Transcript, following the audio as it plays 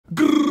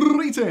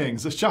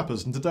Greetings, it's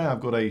Chappers, and today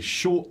I've got a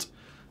short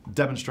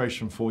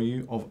demonstration for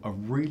you of a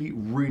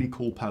really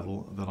cool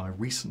pedal that I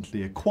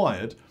recently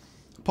acquired.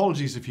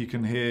 Apologies if you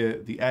can hear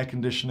the air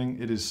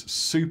conditioning, it is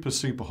super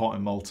hot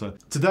in Malta.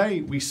 Today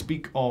we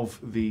speak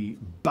of the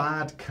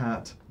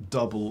BadCat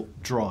double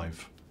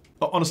drive.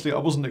 Honestly, I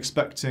wasn't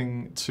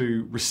expecting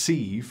to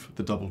receive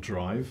the double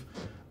drive.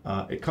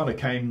 It kind of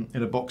came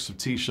in a box of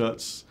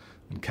t-shirts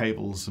and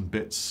cables and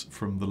bits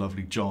from the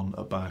lovely John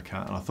at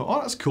BadCat, and I thought,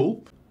 oh, that's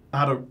cool.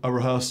 I had a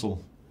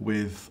rehearsal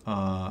with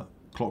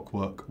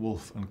Clockwork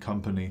Wolf and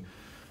Company.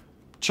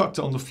 Chucked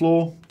it on the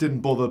floor,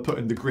 didn't bother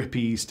putting the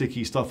grippy,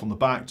 sticky stuff on the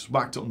back, just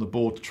whacked it on the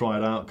board to try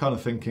it out, kind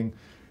of thinking,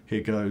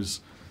 here goes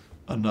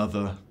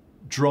another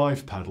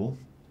drive pedal.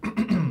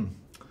 And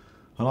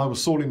I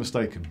was sorely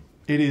mistaken.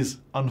 It is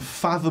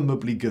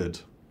unfathomably good.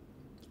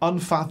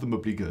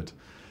 Unfathomably good.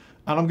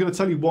 And I'm going to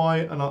tell you why,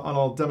 and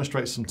I'll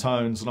demonstrate some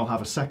tones, and I'll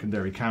have a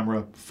secondary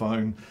camera,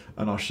 phone,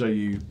 and I'll show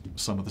you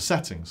some of the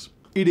settings.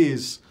 It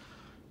is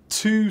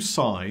two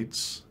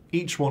sides.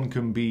 Each one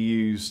can be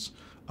used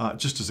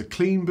just as a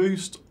clean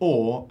boost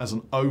or as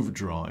an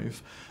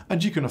overdrive,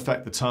 and you can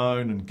affect the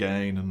tone and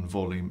gain and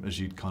volume as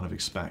you'd kind of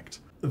expect.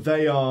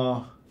 They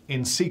are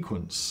in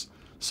sequence,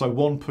 so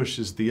one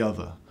pushes the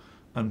other,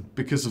 and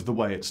because of the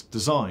way it's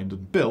designed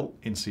and built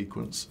in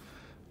sequence,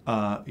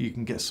 you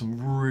can get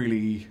some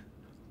really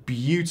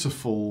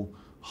beautiful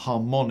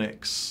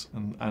harmonics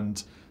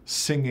and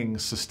singing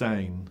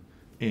sustain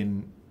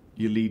in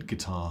your lead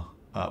guitar,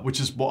 which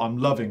is what I'm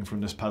loving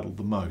from this pedal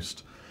the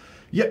most.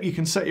 Yep, you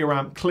can set your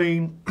amp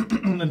clean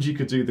and you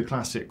could do the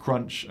classic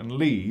crunch and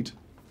lead.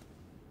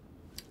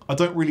 I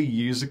don't really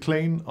use a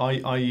clean.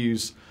 I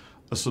use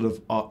a sort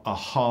of a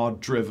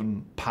hard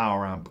driven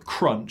power amp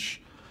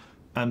crunch,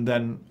 and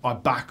then I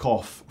back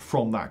off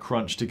from that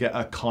crunch to get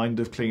a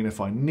kind of clean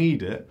if I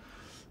need it.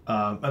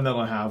 And then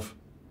I have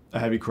a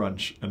heavy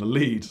crunch and a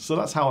lead. So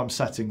that's how I'm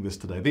setting this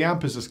today. The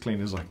amp is as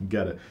clean as I can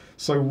get it.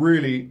 So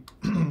really,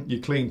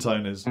 your clean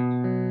tone is...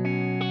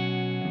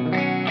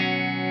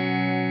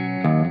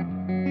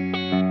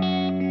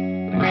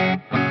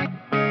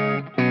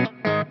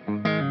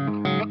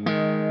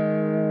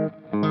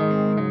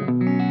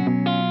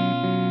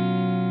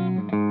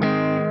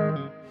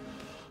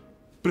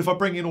 But if I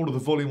bring in all of the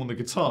volume on the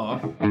guitar,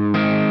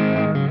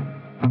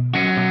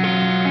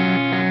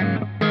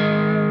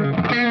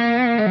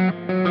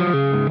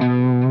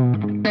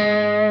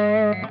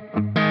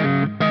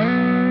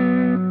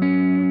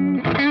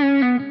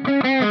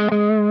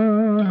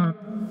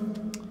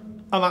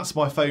 and that's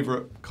my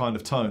favourite kind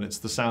of tone. It's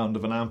the sound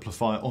of an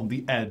amplifier on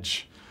the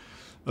edge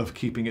of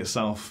keeping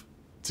itself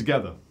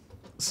together.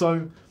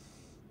 So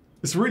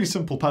it's a really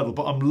simple pedal,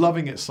 but I'm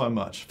loving it so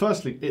much.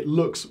 Firstly, it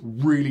looks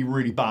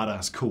really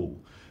badass cool.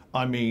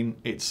 I mean,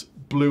 it's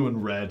blue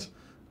and red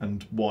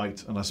and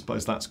white, and I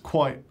suppose that's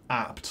quite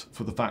apt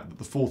for the fact that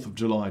the 4th of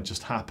July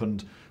just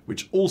happened,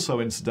 which also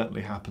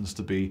incidentally happens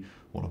to be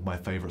one of my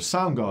favourite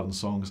Soundgarden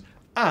songs,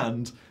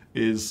 and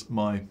is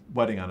my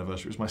wedding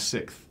anniversary. It's my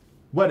 6th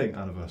wedding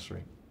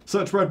anniversary.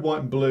 So it's red,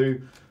 white and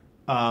blue.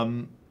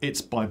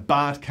 It's by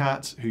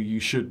BadCat, who you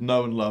should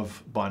know and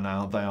love by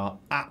now. They are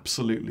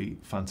absolutely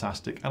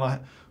fantastic, and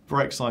I'm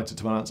very excited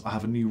to announce I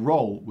have a new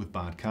role with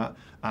BadCat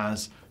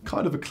as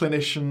kind of a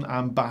clinician,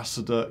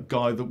 ambassador,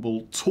 guy that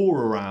will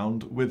tour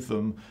around with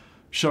them,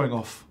 showing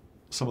off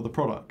some of the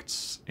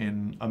products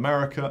in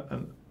America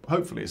and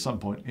hopefully at some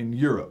point in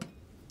Europe.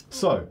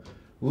 So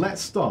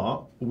let's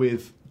start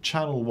with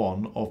channel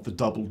 1 of the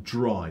double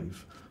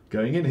drive.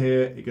 Going in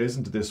here, it goes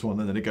into this one,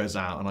 and then it goes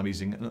out, and I'm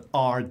using an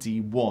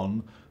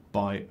RD1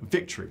 by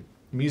Victory.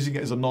 I'm using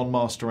it as a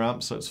non-master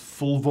amp, so it's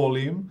full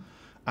volume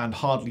and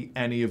hardly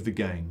any of the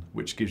gain,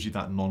 which gives you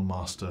that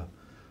non-master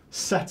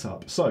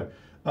setup. So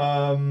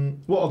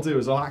what I'll do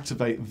is I'll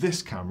activate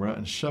this camera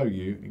and show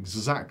you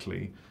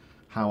exactly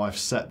how I've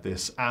set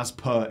this as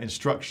per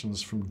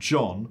instructions from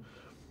John,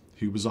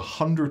 who was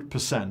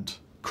 100%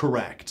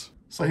 correct.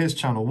 So here's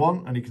channel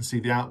 1, and you can see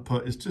the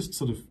output is just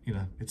sort of, you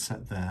know, it's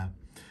set there.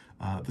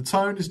 The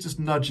tone is just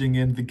nudging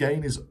in, the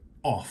gain is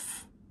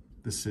off.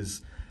 This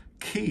is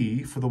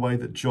key for the way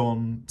that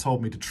John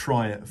told me to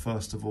try it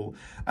first of all.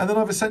 And then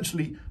I've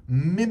essentially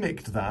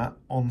mimicked that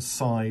on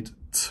side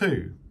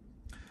 2.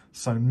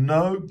 So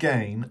no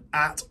gain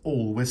at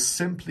all. We're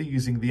simply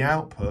using the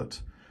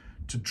output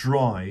to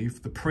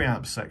drive the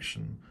preamp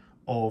section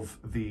of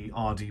the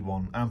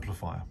RD1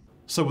 amplifier.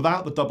 So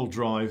without the double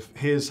drive,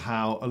 here's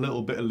how a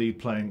little bit of lead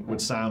playing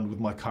would sound with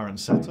my current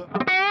setup.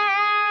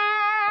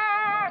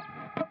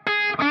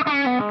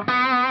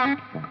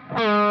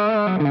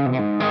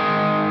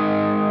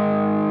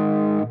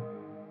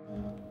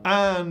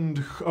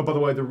 And, oh, by the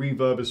way, the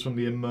reverb is from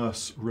the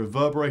Immerse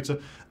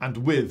reverberator, and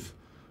with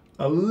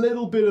a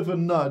little bit of a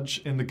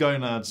nudge in the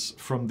gonads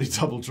from the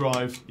double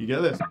drive, you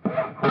get this.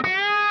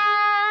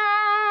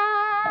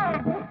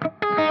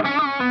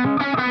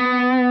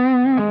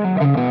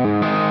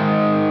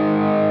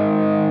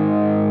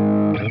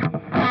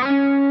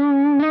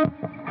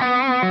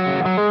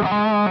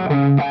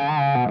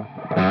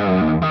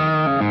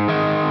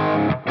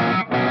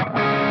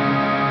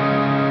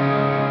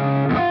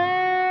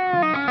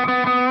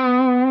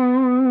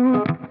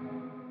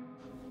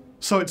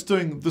 So it's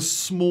doing the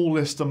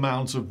smallest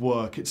amount of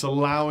work. It's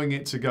allowing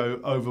it to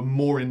go over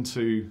more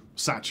into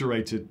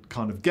saturated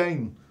kind of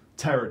gain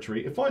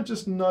territory. If I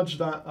just nudge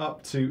that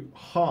up to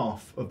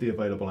half of the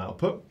available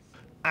output,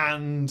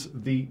 and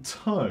the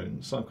tone,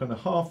 so I'm kind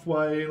of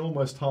halfway and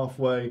almost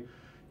halfway,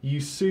 you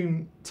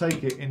soon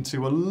take it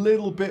into a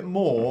little bit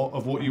more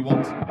of what you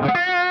want.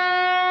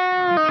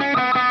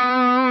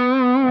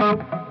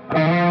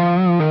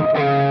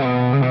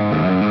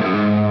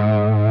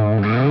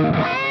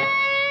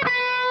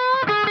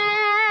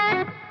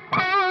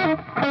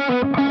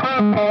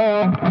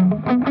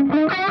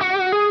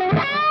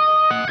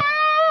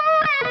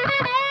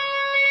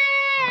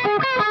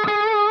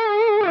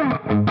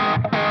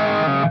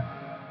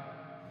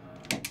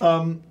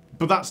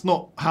 But that's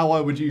not how I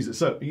would use it.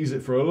 So use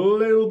it for a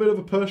little bit of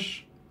a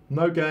push,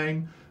 no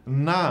gain.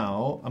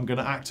 Now I'm going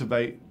to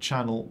activate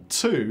channel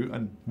 2,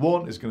 and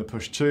 1 is going to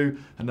push 2,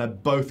 and they're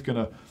both going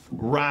to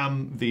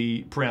ram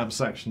the preamp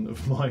section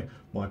of my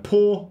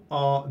poor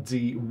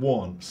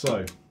RD1.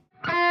 So.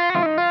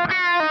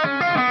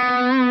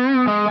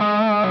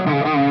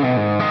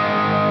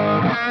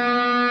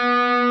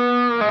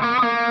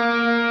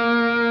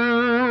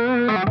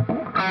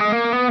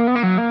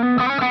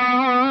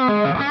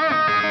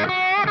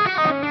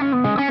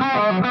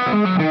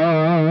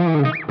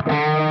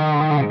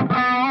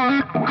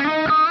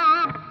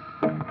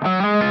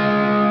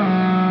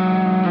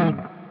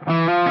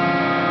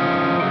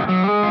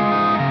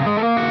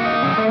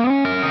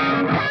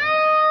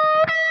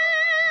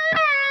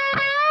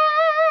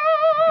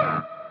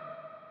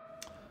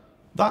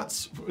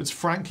 It's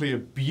frankly a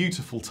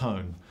beautiful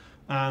tone,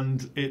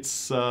 and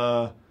it's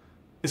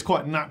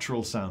quite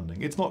natural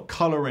sounding. It's not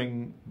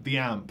colouring the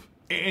amp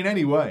in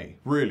any way,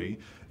 really.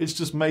 It's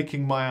just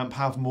making my amp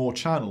have more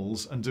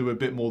channels and do a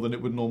bit more than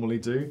it would normally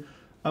do.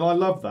 And I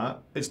love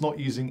that. It's not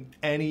using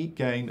any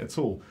gain at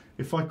all.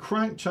 If I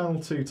crank channel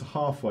 2 to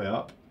halfway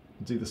up,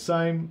 do the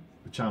same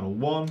with channel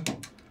 1,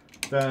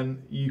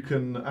 then you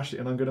can actually,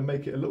 and I'm going to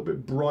make it a little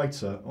bit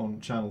brighter on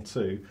channel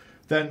 2,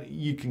 then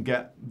you can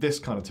get this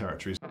kind of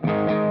territory.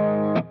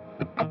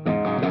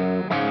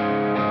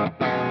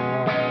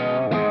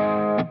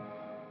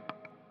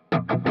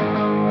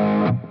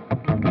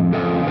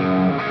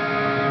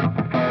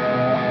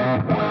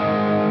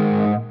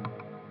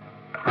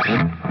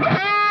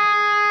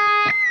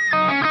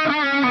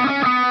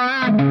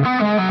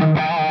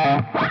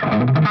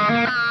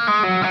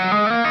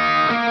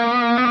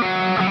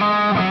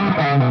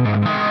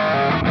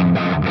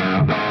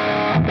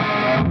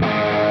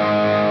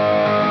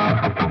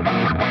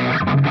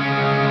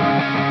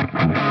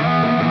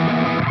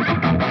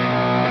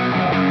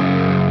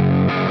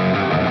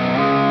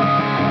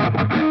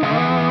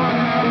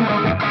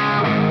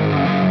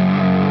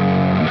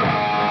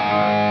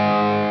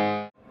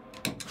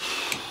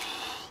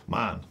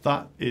 Man,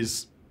 that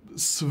is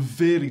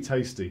severely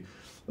tasty.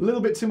 A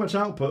little bit too much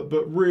output,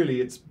 but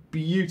really it's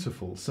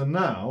beautiful. So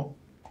now,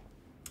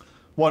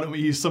 why don't we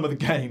use some of the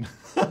gain?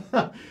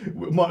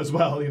 We might as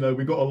well, you know,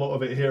 we've got a lot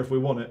of it here if we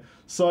want it.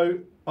 So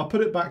I'll put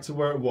it back to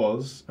where it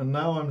was, and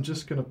now I'm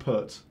just going to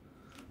put,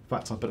 in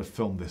fact, I better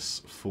film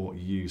this for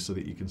you so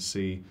that you can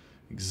see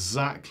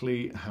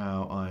exactly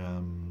how I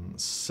am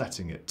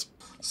setting it.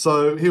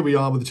 So here we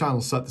are with the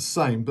channel set the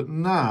same, but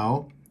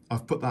now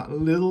I've put that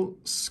little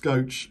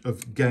scotch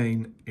of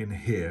gain in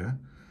here,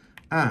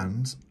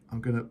 and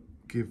I'm going to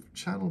give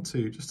channel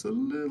 2 just a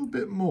little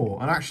bit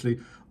more. And actually,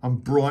 I'm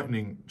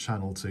brightening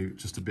channel 2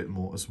 just a bit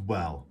more as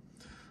well.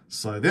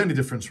 So the only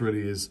difference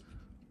really is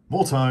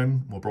more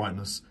tone, more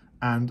brightness,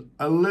 and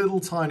a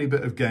little tiny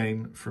bit of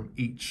gain from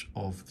each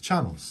of the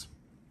channels.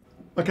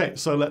 Okay,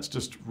 so let's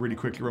just really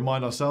quickly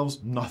remind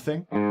ourselves,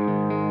 nothing.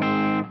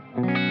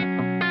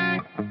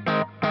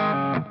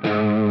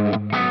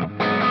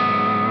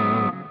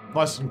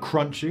 Nice and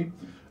crunchy.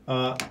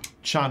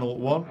 Channel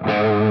 1.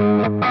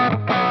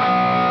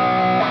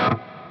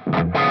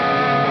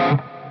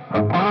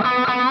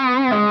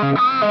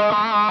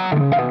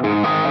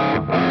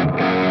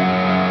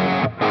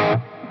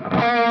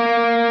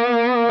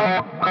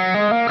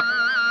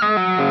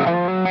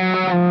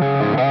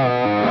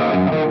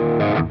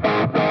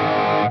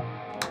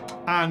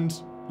 And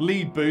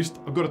lead boost.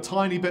 I've got a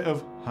tiny bit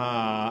of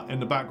in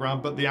the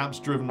background, but the amp's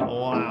driven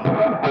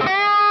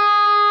loud.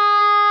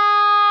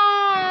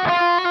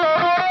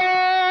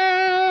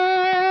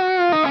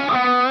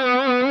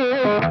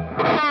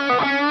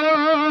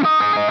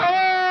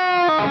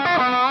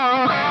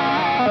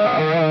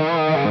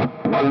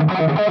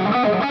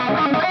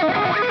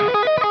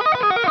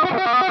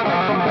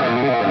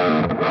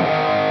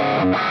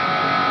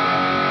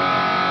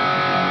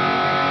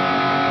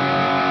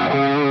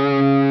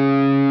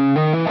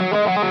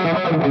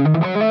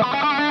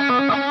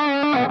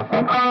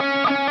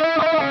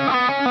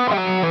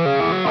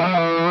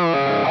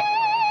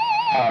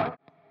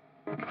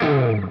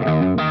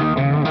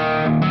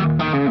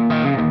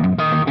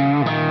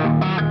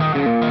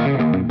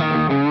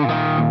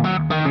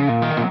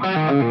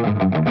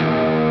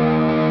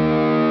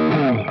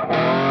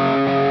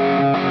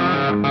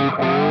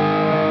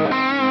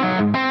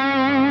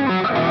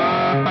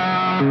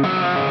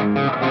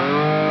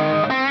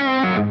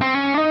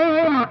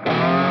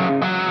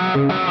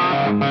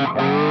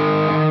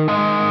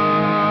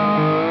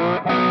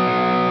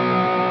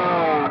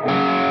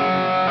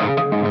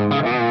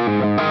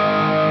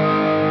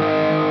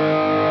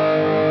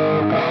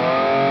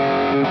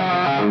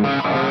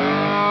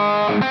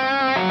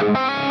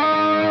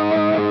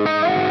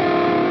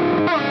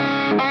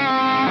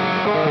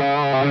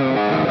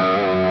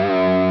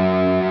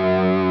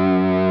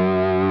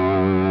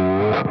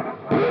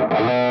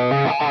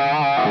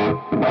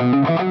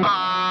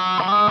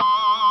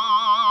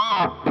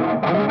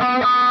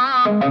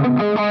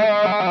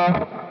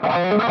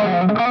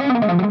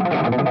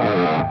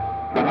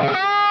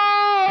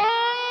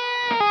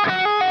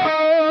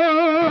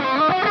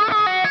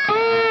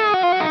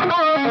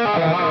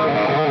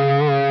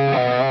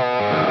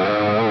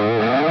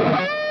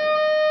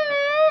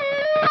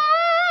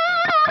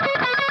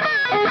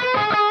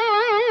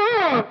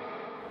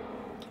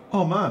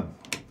 Oh man,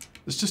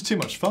 it's just too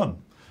much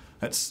fun.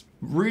 It's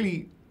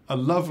really a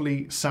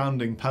lovely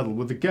sounding pedal.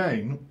 With the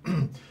gain,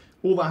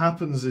 all that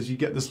happens is you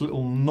get this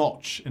little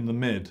notch in the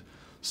mid.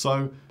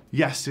 So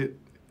yes,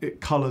 it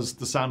colours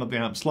the sound of the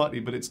amp slightly,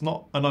 but it's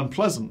not an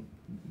unpleasant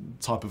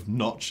type of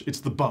notch,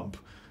 it's the bump.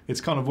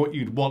 It's kind of what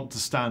you'd want to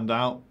stand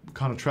out,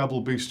 kind of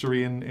treble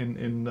boostery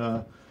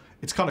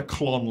it's kind of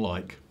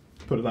Klon-like,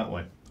 put it that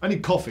way. I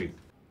need coffee.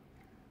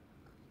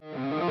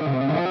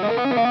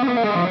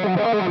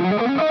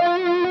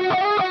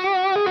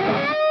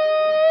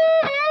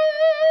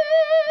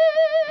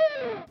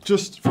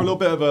 Just for a little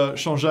bit of a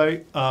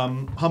changer,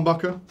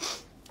 humbucker,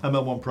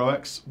 ML1 Pro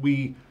X.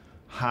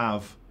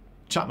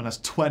 Chapman has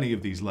 20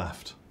 of these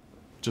left,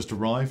 just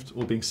arrived,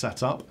 all being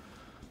set up.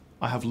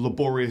 I have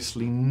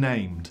laboriously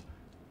named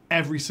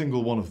every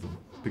single one of them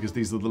because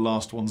these are the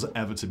last ones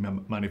ever to be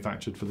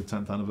manufactured for the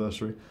 10th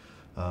anniversary.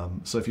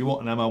 So if you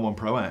want an ML1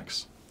 Pro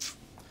X,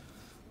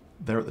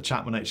 they're at the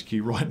Chapman HQ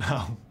right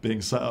now,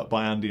 being set up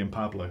by Andy and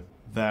Pablo.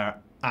 They're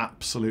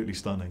absolutely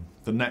stunning.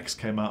 The necks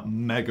came out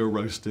mega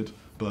roasted,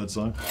 bird's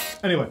eye.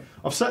 Anyway,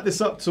 I've set this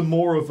up to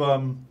more of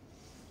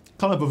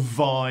kind of a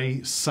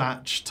Vi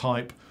Satch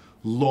type,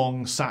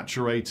 long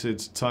saturated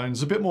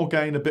tones, a bit more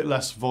gain, a bit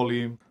less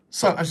volume.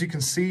 So as you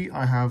can see,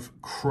 I have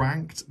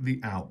cranked the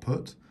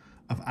output.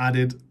 I've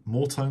added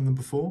more tone than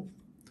before,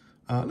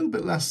 a little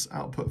bit less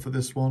output for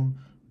this one,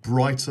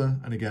 brighter,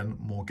 and again,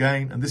 more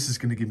gain. And this is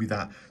going to give me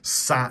that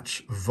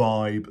Satch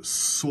vibe,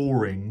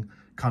 soaring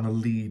kind of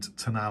lead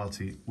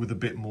tonality with a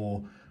bit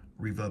more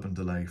reverb and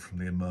delay from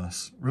the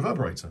Immerse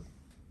reverberator.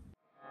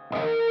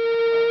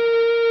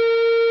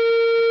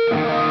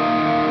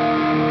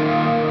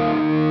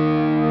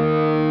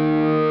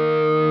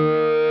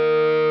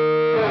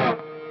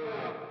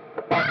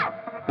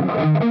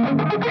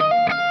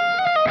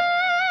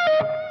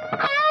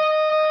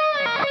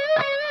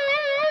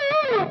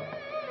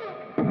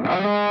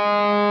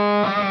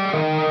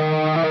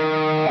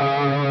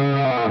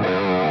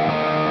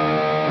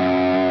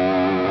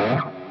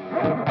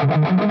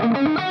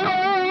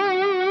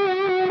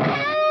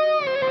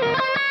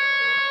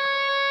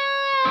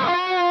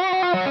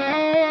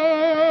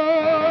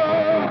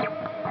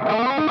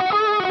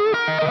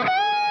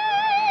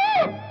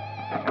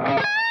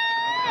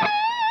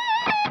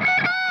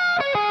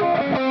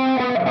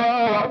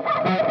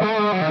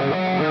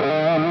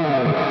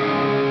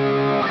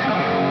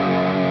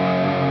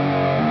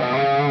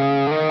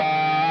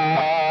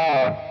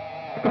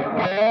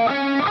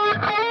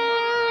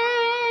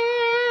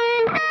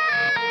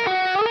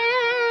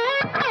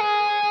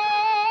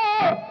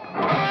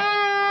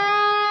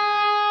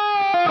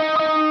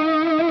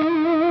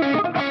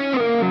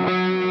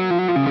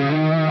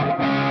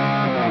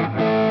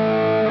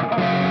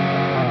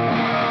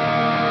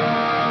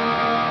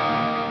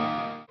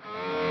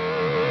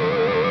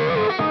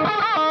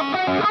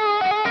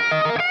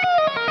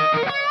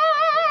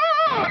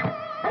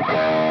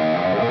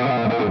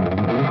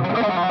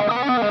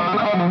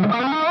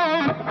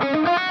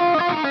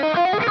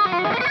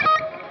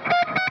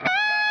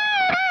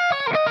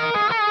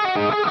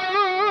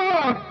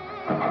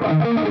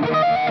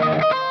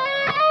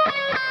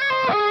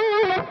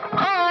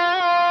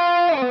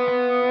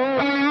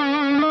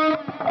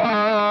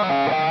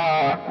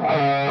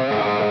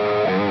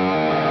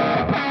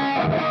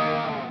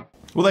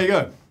 Well, there you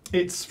go.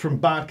 It's from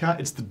BadCat.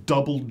 It's the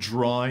double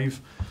drive.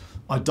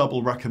 I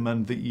double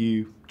recommend that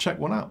you check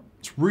one out.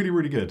 It's really,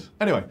 really good.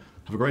 Anyway,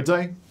 have a great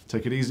day.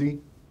 Take it easy.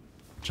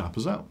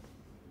 Chappers out.